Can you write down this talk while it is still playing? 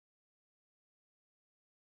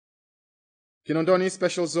Kinondoni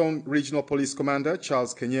Special Zone Regional Police Commander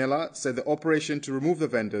Charles Kenyela said the operation to remove the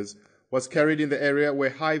vendors was carried in the area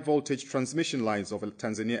where high-voltage transmission lines of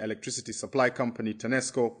Tanzania Electricity Supply Company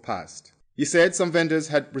TANESCO passed. He said some vendors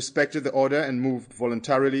had respected the order and moved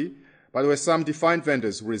voluntarily, but there were some defiant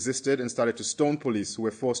vendors who resisted and started to stone police who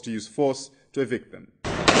were forced to use force to evict them.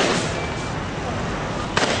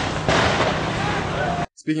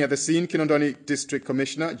 Speaking at the scene, Kinondoni District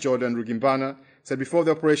Commissioner Jordan Rugimbana said before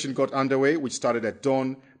the operation got underway, which started at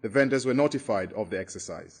dawn, the vendors were notified of the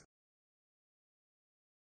exercise.